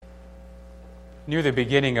Near the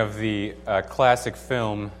beginning of the classic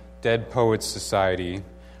film Dead Poets Society,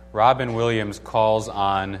 Robin Williams calls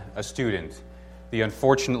on a student, the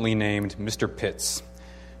unfortunately named Mr. Pitts,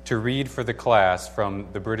 to read for the class from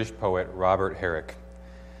the British poet Robert Herrick.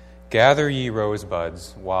 "Gather ye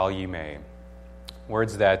rosebuds while ye may."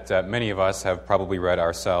 Words that many of us have probably read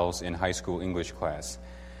ourselves in high school English class.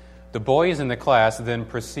 The boys in the class then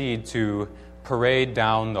proceed to parade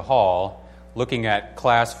down the hall, looking at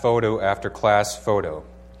class photo after class photo.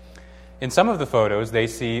 In some of the photos, they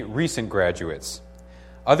see recent graduates.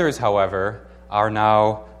 Others, however, are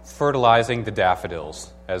now fertilizing the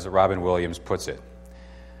daffodils, as Robin Williams puts it.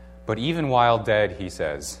 But even while dead, he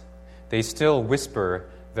says, they still whisper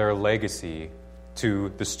their legacy to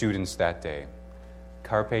the students that day.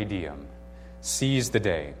 Carpe diem. Seize the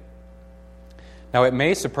day. Now, it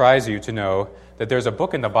may surprise you to know that there's a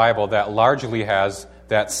book in the Bible that largely has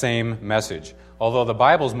that same message, although the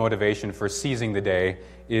Bible's motivation for seizing the day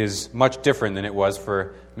is much different than it was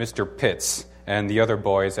for Mr. Pitts and the other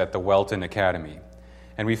boys at the Welton Academy.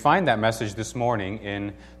 And we find that message this morning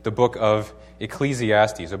in the book of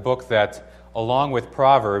Ecclesiastes, a book that, along with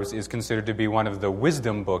Proverbs, is considered to be one of the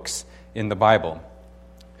wisdom books in the Bible.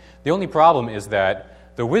 The only problem is that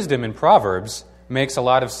the wisdom in Proverbs makes a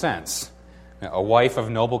lot of sense. A wife of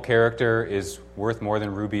noble character is worth more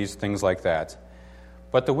than rubies, things like that.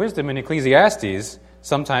 But the wisdom in Ecclesiastes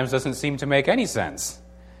sometimes doesn't seem to make any sense.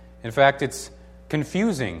 In fact, it's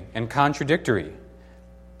confusing and contradictory.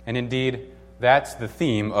 And indeed, that's the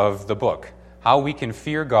theme of the book, how we can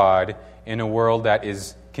fear God in a world that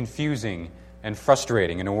is confusing and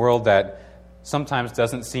frustrating, in a world that sometimes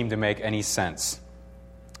doesn't seem to make any sense.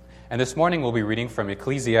 And this morning we'll be reading from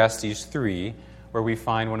Ecclesiastes 3, where we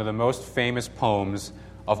find one of the most famous poems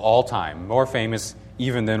of all time, more famous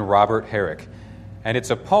even than Robert Herrick. And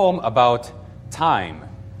it's a poem about time.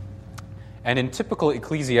 And in typical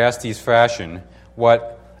Ecclesiastes fashion,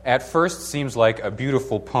 what at first seems like a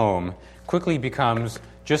beautiful poem quickly becomes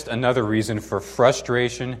just another reason for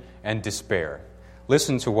frustration and despair.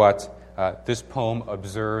 Listen to what this poem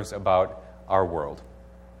observes about our world.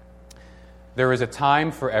 "There is a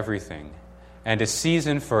time for everything, and a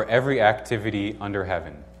season for every activity under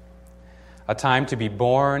heaven. A time to be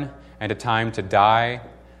born and a time to die,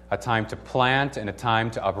 a time to plant and a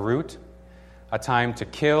time to uproot, a time to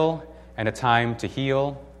kill and a time to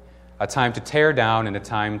heal, a time to tear down and a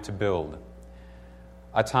time to build,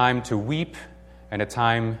 a time to weep and a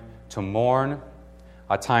time to mourn,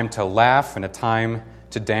 a time to laugh and a time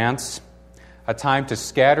to dance, a time to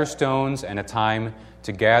scatter stones and a time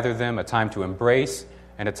to gather them, a time to embrace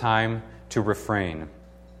and a time to refrain,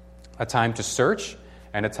 a time to search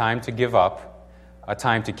and a time to give up, a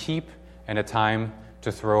time to keep and a time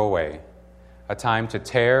to throw away, a time to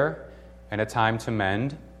tear and a time to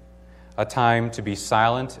mend, a time to be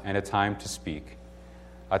silent and a time to speak,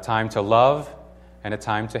 a time to love and a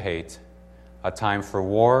time to hate, a time for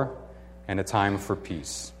war and a time for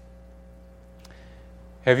peace."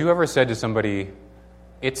 Have you ever said to somebody,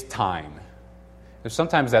 "It's time"?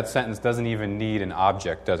 Sometimes that sentence doesn't even need an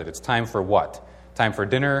object, does it? It's time for what? Time for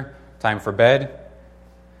dinner? Time for bed?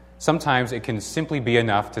 Sometimes it can simply be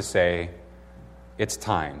enough to say, "It's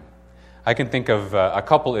time." I can think of a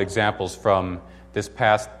couple examples from this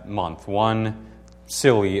past month, one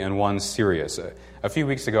silly and one serious. A few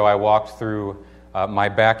weeks ago, I walked through my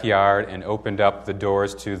backyard and opened up the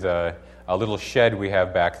doors to the little shed we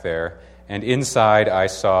have back there, and inside I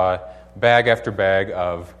saw bag after bag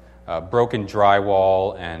of broken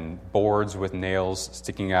drywall and boards with nails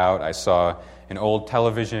sticking out. I saw an old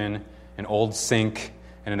television, an old sink,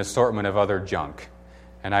 and an assortment of other junk.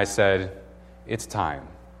 And I said, "It's time."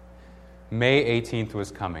 May 18th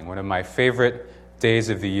was coming, one of my favorite days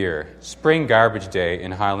of the year, Spring Garbage Day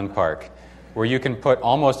in Highland Park, where you can put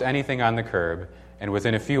almost anything on the curb, and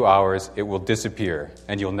within a few hours it will disappear,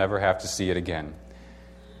 and you'll never have to see it again.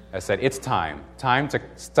 I said, "It's time. Time to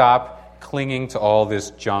stop clinging to all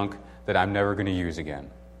this junk that I'm never going to use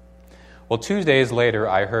again." Well, 2 days later,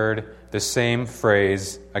 I heard the same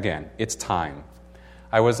phrase again. It's time.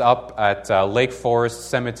 I was up at Lake Forest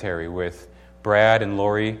Cemetery with Brad and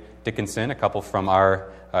Lori Dickinson, a couple from our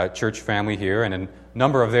church family here, and a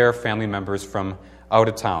number of their family members from out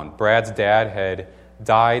of town. Brad's dad had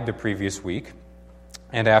died the previous week,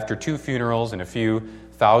 and after 2 funerals and a few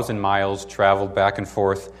thousand miles traveled back and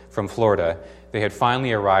forth from Florida, they had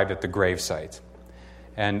finally arrived at the gravesite.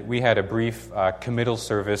 And we had a brief committal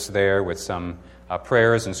service there with some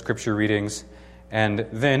prayers and scripture readings, and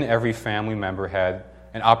then every family member had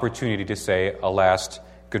an opportunity to say a last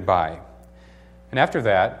goodbye. And after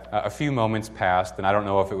that, a few moments passed, and I don't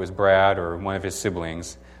know if it was Brad or one of his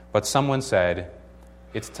siblings, but someone said,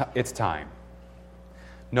 it's time.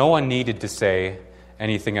 No one needed to say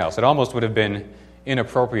anything else. It almost would have been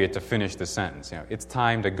inappropriate to finish the sentence. It's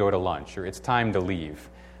time to go to lunch, or it's time to leave.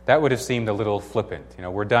 That would have seemed a little flippant.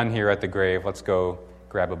 We're done here at the grave, let's go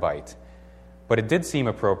grab a bite. But it did seem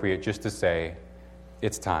appropriate just to say,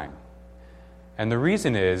 it's time. And the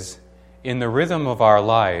reason is, in the rhythm of our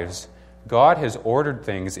lives, God has ordered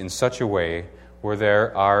things in such a way where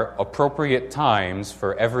there are appropriate times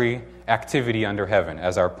for every activity under heaven,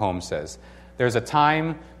 as our poem says. There's a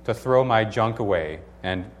time to throw my junk away,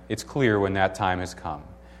 and it's clear when that time has come.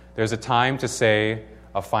 There's a time to say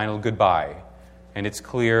a final goodbye, and it's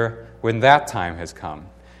clear when that time has come.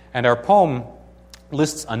 And our poem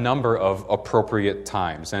lists a number of appropriate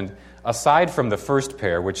times. And aside from the first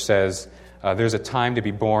pair, which says there's a time to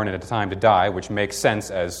be born and a time to die, which makes sense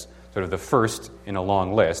as sort of the first in a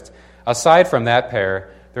long list, aside from that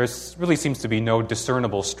pair, there really seems to be no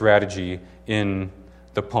discernible strategy in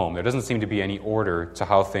the poem. There doesn't seem to be any order to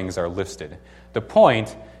how things are listed. The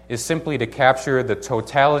point is simply to capture the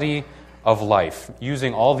totality of life,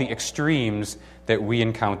 using all the extremes that we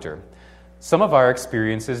encounter. Some of our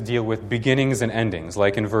experiences deal with beginnings and endings,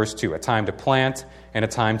 like in verse 2, a time to plant and a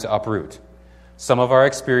time to uproot. Some of our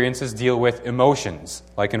experiences deal with emotions,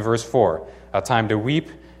 like in verse 4, a time to weep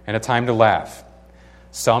and a time to laugh.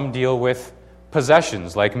 Some deal with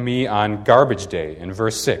possessions, like me on garbage day in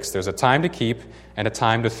verse 6. There's a time to keep and a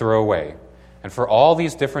time to throw away. And for all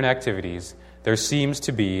these different activities, there seems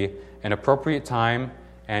to be an appropriate time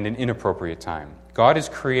and an inappropriate time. God has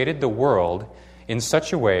created the world in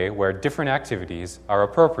such a way where different activities are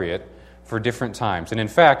appropriate for different times. And in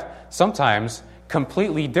fact, sometimes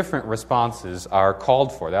completely different responses are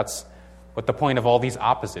called for. That's what the point of all these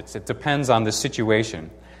opposites. It depends on the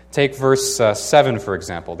situation. Take verse 7, for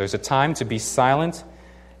example. There's a time to be silent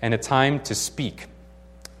and a time to speak.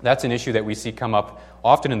 That's an issue that we see come up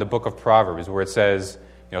often in the book of Proverbs, where it says,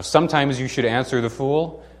 sometimes you should answer the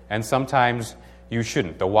fool, and sometimes you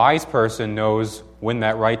shouldn't. The wise person knows when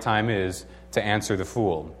that right time is to answer the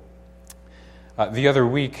fool. The other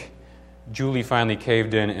week, Julie finally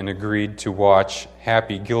caved in and agreed to watch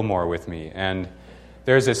Happy Gilmore with me. And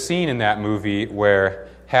there's a scene in that movie where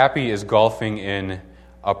Happy is golfing in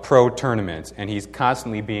a pro tournament, and he's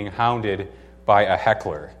constantly being hounded by a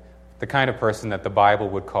heckler, the kind of person that the Bible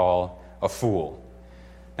would call a fool.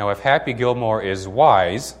 Now, if Happy Gilmore is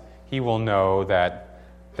wise, he will know that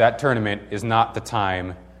that tournament is not the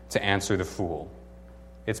time to answer the fool.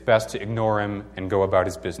 It's best to ignore him and go about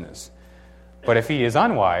his business. But if he is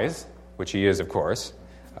unwise, which he is, of course,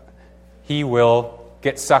 he will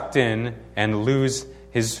get sucked in and lose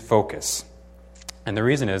his focus. And the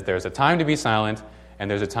reason is there's a time to be silent and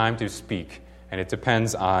there's a time to speak, and it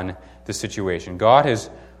depends on the situation. God has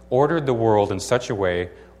ordered the world in such a way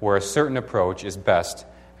where a certain approach is best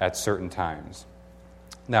at certain times.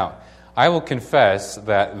 Now, I will confess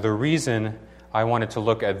that the reason I wanted to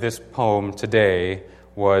look at this poem today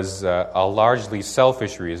was a largely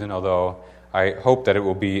selfish reason, although I hope that it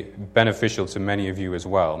will be beneficial to many of you as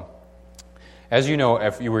well. As you know,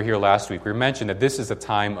 if you were here last week, we mentioned that this is a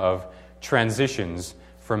time of transitions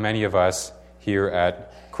for many of us here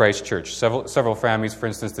at Christ Church. Several families, for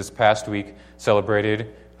instance, this past week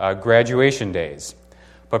celebrated graduation days.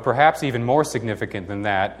 But perhaps even more significant than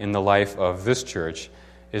that in the life of this church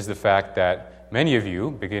is the fact that many of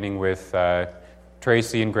you, beginning with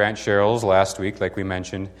Tracy and Grant Sherrills last week, like we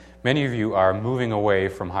mentioned, many of you are moving away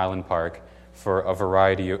from Highland Park for a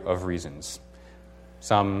variety of reasons.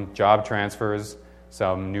 Some job transfers,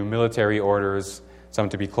 some new military orders, some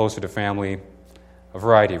to be closer to family, a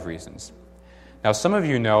variety of reasons. Now, some of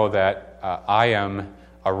you know that I am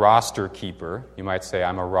a roster keeper. You might say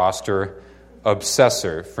I'm a roster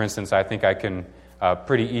obsessor. For instance, I think I can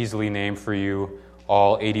pretty easily name for you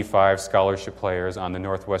all 85 scholarship players on the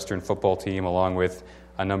Northwestern football team, along with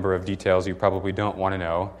a number of details you probably don't want to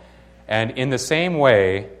know. And in the same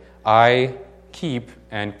way, I keep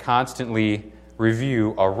and constantly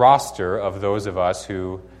review a roster of those of us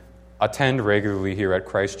who attend regularly here at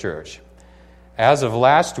Christ Church. As of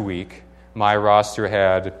last week, my roster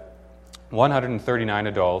had 139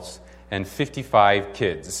 adults and 55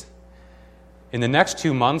 kids. In the next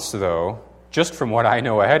 2 months, though, just from what I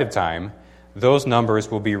know ahead of time, those numbers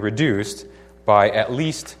will be reduced by at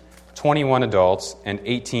least 21 adults and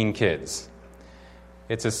 18 kids.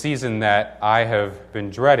 It's a season that I have been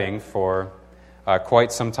dreading for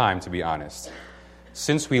quite some time, to be honest.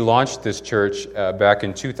 Since we launched this church back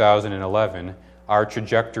in 2011, our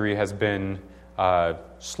trajectory has been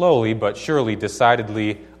slowly but surely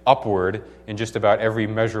decidedly upward in just about every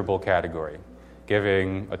measurable category.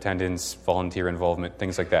 giving, attendance, volunteer involvement,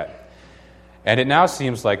 things like that. And it now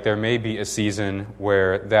seems like there may be a season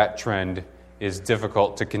where that trend is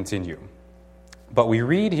difficult to continue. But we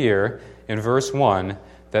read here in verse 1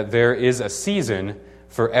 that there is a season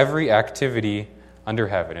for every activity under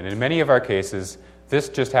heaven. And in many of our cases, this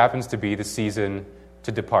just happens to be the season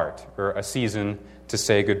to depart, or a season to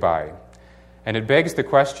say goodbye. And it begs the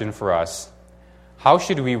question for us, how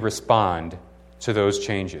should we respond to those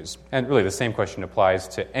changes? And really the same question applies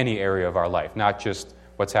to any area of our life, not just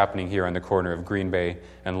what's happening here on the corner of Green Bay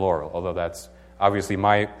and Laurel, although that's obviously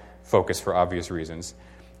my focus for obvious reasons.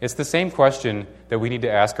 It's the same question that we need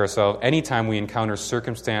to ask ourselves anytime we encounter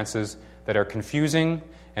circumstances that are confusing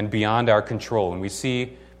and beyond our control, and we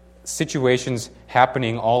see situations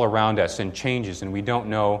happening all around us and changes, and we don't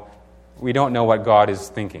know what God is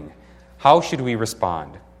thinking. How should we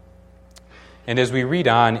respond? And as we read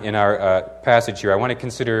on in our passage here, I want to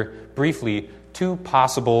consider briefly two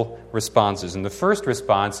possible responses. And the first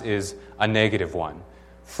response is a negative one: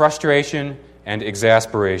 frustration and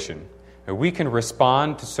exasperation. And we can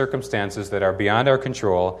respond to circumstances that are beyond our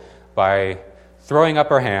control by throwing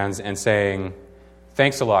up our hands and saying,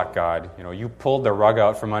 "Thanks a lot, God. You pulled the rug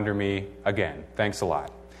out from under me again. Thanks a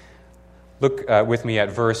lot." Look with me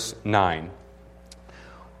at verse 9.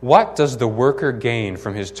 "What does the worker gain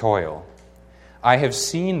from his toil? I have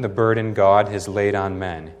seen the burden God has laid on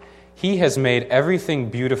men. He has made everything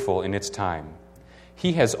beautiful in its time.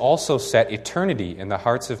 He has also set eternity in the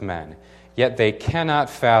hearts of men, yet they cannot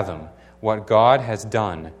fathom what God has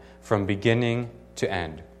done from beginning to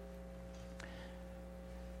end."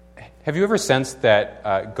 Have you ever sensed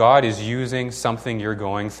that God is using something you're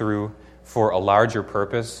going through for a larger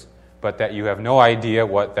purpose, but that you have no idea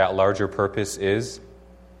what that larger purpose is?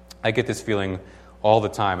 I get this feeling all the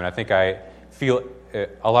time, and I think I feel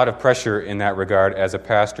a lot of pressure in that regard as a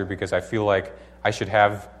pastor because I feel like I should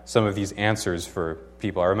have some of these answers for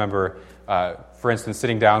people. I remember, for instance,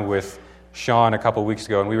 sitting down with Sean a couple weeks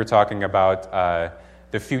ago, and we were talking about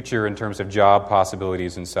the future in terms of job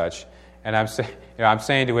possibilities and such. And I'm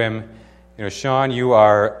saying to him, Sean, you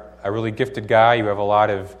are a really gifted guy. You have a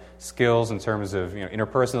lot of skills in terms of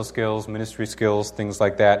interpersonal skills, ministry skills, things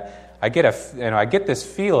like that. I get this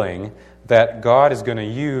feeling that God is going to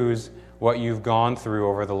use what you've gone through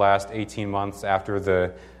over the last 18 months after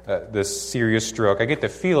the serious stroke. I get the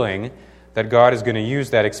feeling that God is going to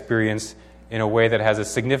use that experience in a way that has a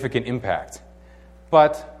significant impact.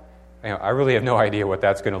 But I really have no idea what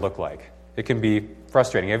that's going to look like. It can be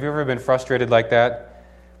frustrating. Have you ever been frustrated like that?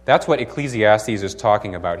 That's what Ecclesiastes is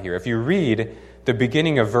talking about here. If you read the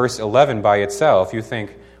beginning of verse 11 by itself, you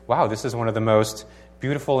think, wow, this is one of the most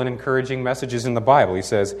beautiful and encouraging messages in the Bible. He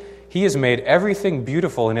says, "He has made everything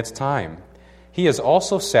beautiful in its time. He has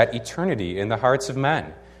also set eternity in the hearts of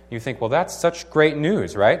men." You think, well, that's such great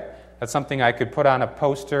news, right? That's something I could put on a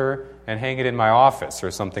poster and hang it in my office or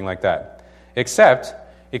something like that. Except,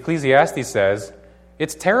 Ecclesiastes says,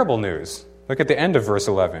 it's terrible news. Look at the end of verse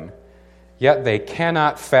 11. "Yet they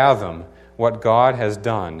cannot fathom what God has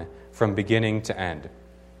done from beginning to end."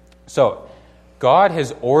 So, God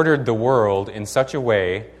has ordered the world in such a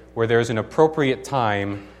way where there's an appropriate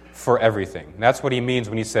time for everything. That's what he means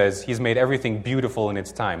when he says he's made everything beautiful in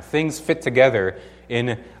its time. Things fit together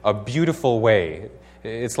in a beautiful way.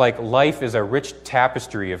 It's like life is a rich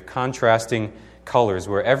tapestry of contrasting colors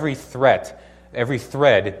where every thread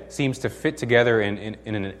seems to fit together in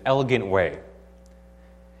an elegant way.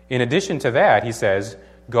 In addition to that, he says,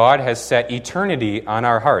 God has set eternity on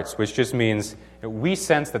our hearts, which just means that we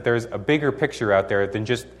sense that there's a bigger picture out there than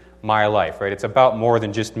just my life, right? It's about more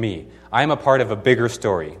than just me. I'm a part of a bigger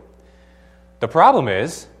story. The problem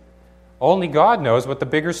is, only God knows what the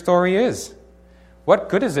bigger story is. What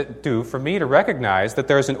good does it do for me to recognize that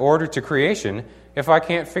there's an order to creation if I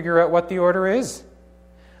can't figure out what the order is?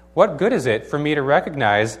 What good is it for me to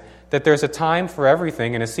recognize that there's a time for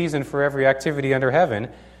everything and a season for every activity under heaven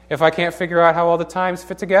if I can't figure out how all the times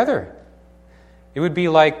fit together? It would be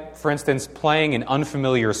like, for instance, playing an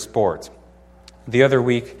unfamiliar sport. The other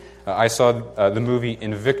week, I saw the movie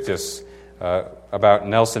Invictus about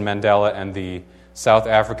Nelson Mandela and the South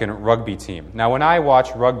African rugby team. Now, when I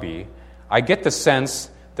watch rugby, I get the sense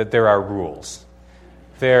that there are rules.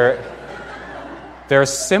 They're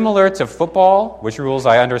similar to football, which rules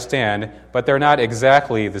I understand, but they're not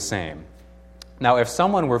exactly the same. Now, if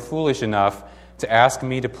someone were foolish enough to ask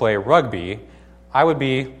me to play rugby, I would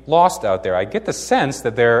be lost out there. I get the sense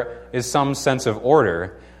that there is some sense of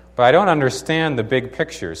order, but I don't understand the big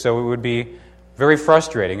picture, so it would be very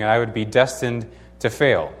frustrating, and I would be destined to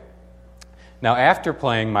fail. Now, after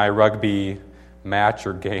playing my rugby match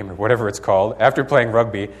or game or whatever it's called, after playing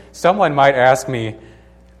rugby, someone might ask me,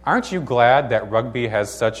 aren't you glad that rugby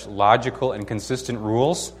has such logical and consistent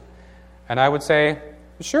rules? And I would say,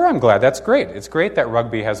 sure, I'm glad. That's great. It's great that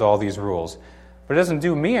rugby has all these rules. But it doesn't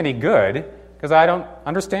do me any good because I don't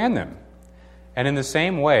understand them. And in the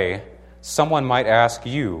same way, someone might ask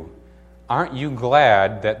you, aren't you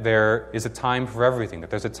glad that there is a time for everything, that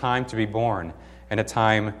there's a time to be born and a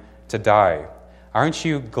time to die? Aren't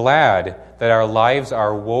you glad that our lives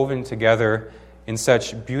are woven together in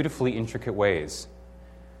such beautifully intricate ways?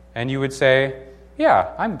 And you would say,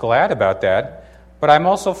 yeah, I'm glad about that, but I'm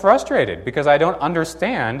also frustrated because I don't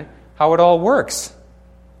understand how it all works.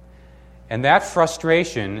 And that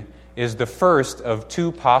frustration is the first of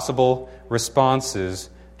two possible responses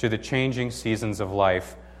to the changing seasons of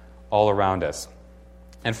life all around us.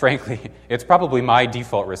 And frankly, it's probably my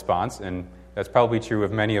default response, and that's probably true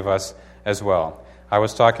of many of us as well. I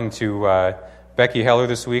was talking to Becky Heller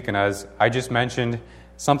this week, and as I just mentioned,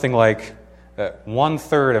 something like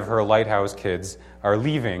 1/3 of her Lighthouse kids are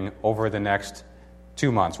leaving over the next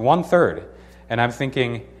 2 months. 1/3. And I'm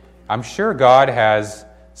thinking, I'm sure God has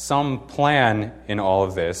some plan in all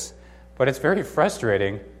of this, but it's very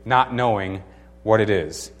frustrating not knowing what it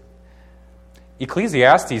is.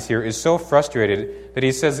 Ecclesiastes here is so frustrated that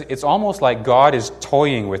he says it's almost like God is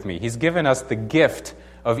toying with me. He's given us the gift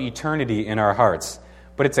of eternity in our hearts,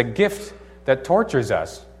 but it's a gift that tortures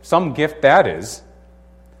us. Some gift that is.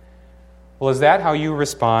 Well, is that how you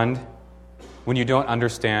respond when you don't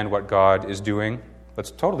understand what God is doing? That's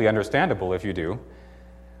totally understandable if you do.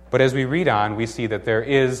 But as we read on, we see that there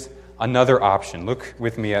is another option. Look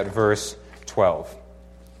with me at verse 12.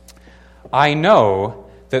 I know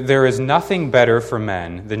that there is nothing better for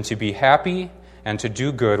men than to be happy and to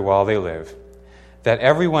do good while they live, that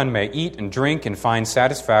everyone may eat and drink and find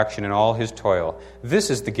satisfaction in all his toil. This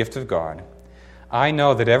is the gift of God. I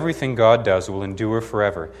know that everything God does will endure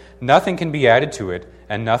forever. Nothing can be added to it,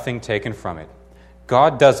 and nothing taken from it.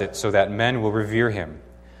 God does it so that men will revere him.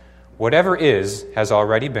 Whatever is has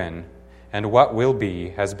already been, and what will be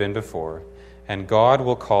has been before, and God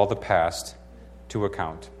will call the past to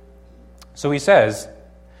account. So he says,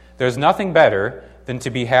 there's nothing better than to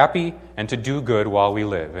be happy and to do good while we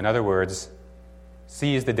live. In other words,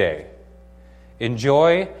 seize the day.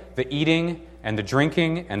 Enjoy the eating and the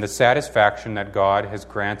drinking and the satisfaction that God has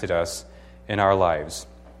granted us in our lives.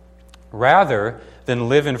 Rather than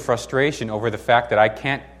live in frustration over the fact that I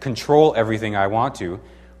can't control everything I want to,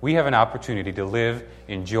 we have an opportunity to live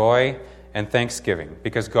in joy and thanksgiving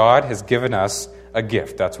because God has given us a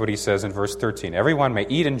gift. That's what he says in verse 13. Everyone may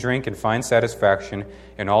eat and drink and find satisfaction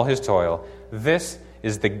in all his toil. This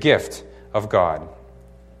is the gift of God.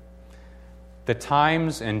 The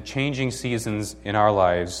times and changing seasons in our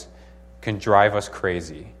lives can drive us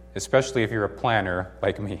crazy, especially if you're a planner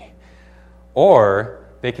like me. Or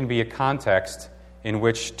they can be a context in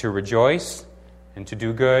which to rejoice and to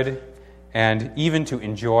do good and even to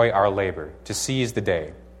enjoy our labor, to seize the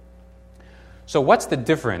day. So what's the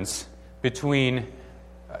difference between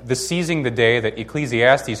the seizing the day that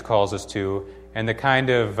Ecclesiastes calls us to and the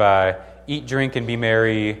kind of eat, drink, and be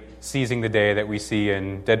merry, seizing the day that we see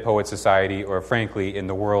in Dead Poets Society or, frankly, in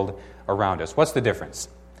the world around us? What's the difference?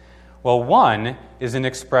 Well, one is an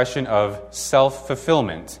expression of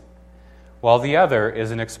self-fulfillment, while the other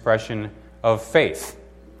is an expression of faith.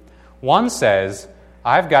 One says,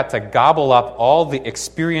 I've got to gobble up all the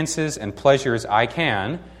experiences and pleasures I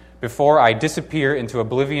can before I disappear into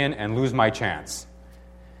oblivion and lose my chance.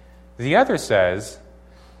 The other says,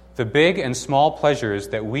 the big and small pleasures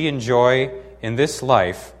that we enjoy in this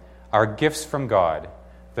life are gifts from God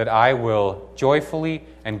that I will joyfully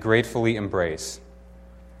and gratefully embrace.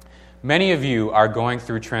 Many of you are going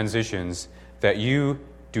through transitions that you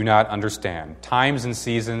do not understand, times and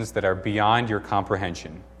seasons that are beyond your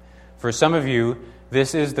comprehension. For some of you,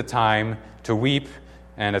 this is the time to weep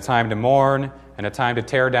and a time to mourn and a time to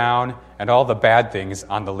tear down and all the bad things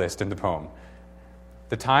on the list in the poem.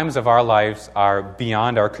 The times of our lives are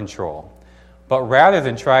beyond our control. But rather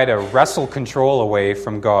than try to wrestle control away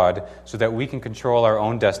from God so that we can control our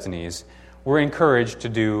own destinies, we're encouraged to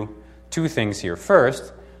do two things here.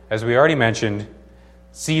 First, as we already mentioned,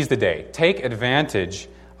 seize the day. Take advantage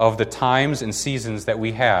of the times and seasons that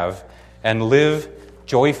we have and live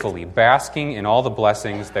joyfully, basking in all the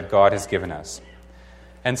blessings that God has given us.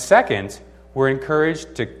 And second, we're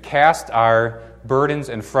encouraged to cast our burdens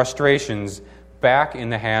and frustrations back in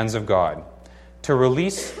the hands of God, to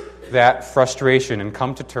release that frustration and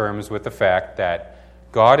come to terms with the fact that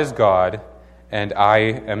God is God and I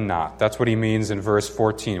am not. That's what he means in verse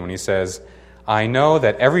 14 when he says, I know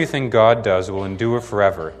that everything God does will endure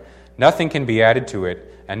forever. Nothing can be added to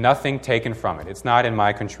it, and nothing taken from it. It's not in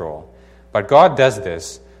my control. But God does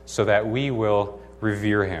this so that we will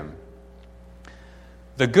revere him.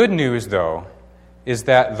 The good news, though, is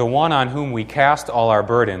that the one on whom we cast all our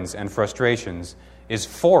burdens and frustrations is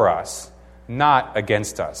for us, not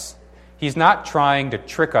against us. He's not trying to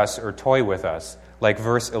trick us or toy with us, like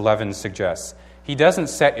verse 11 suggests. He doesn't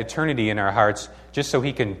set eternity in our hearts just so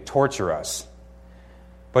he can torture us.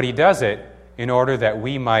 But he does it in order that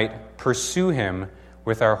we might pursue him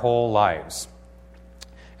with our whole lives.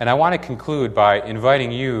 And I want to conclude by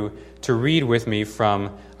inviting you to read with me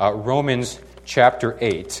from Romans chapter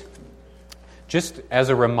 8, just as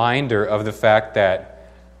a reminder of the fact that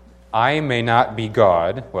I may not be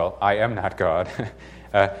God, well, I am not God,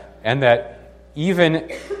 and that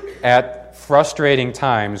even at frustrating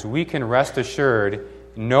times, we can rest assured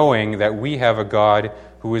knowing that we have a God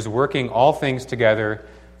who is working all things together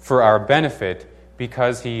for our benefit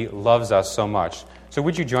because he loves us so much. So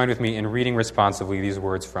would you join with me in reading responsively these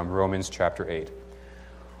words from Romans chapter 8?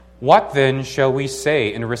 What then shall we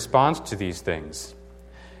say in response to these things?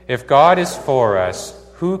 If God is for us,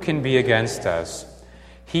 who can be against us?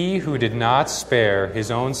 He who did not spare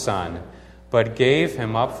his own Son, but gave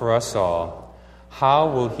him up for us all, how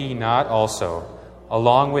will he not also,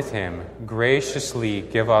 along with him, graciously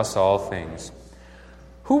give us all things?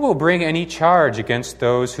 Who will bring any charge against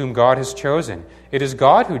those whom God has chosen? It is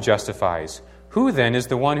God who justifies. Who then is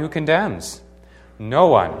the one who condemns? No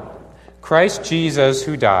one. Christ Jesus,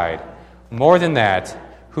 who died, more than that,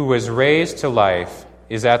 who was raised to life,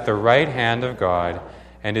 is at the right hand of God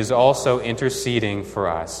and is also interceding for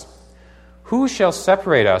us. Who shall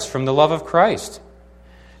separate us from the love of Christ?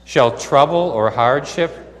 Shall trouble or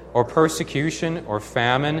hardship or persecution or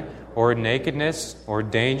famine or nakedness or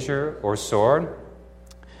danger or sword?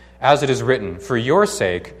 As it is written, for your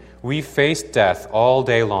sake we face death all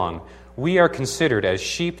day long. We are considered as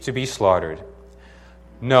sheep to be slaughtered.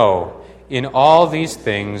 No, in all these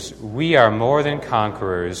things we are more than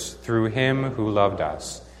conquerors through him who loved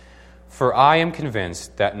us. For I am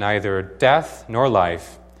convinced that neither death nor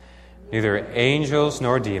life, neither angels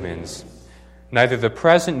nor demons, neither the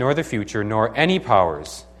present nor the future, nor any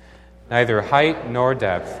powers, neither height nor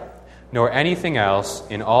depth, nor anything else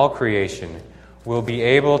in all creation will be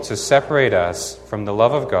able to separate us from the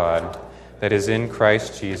love of God that is in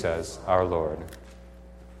Christ Jesus our Lord.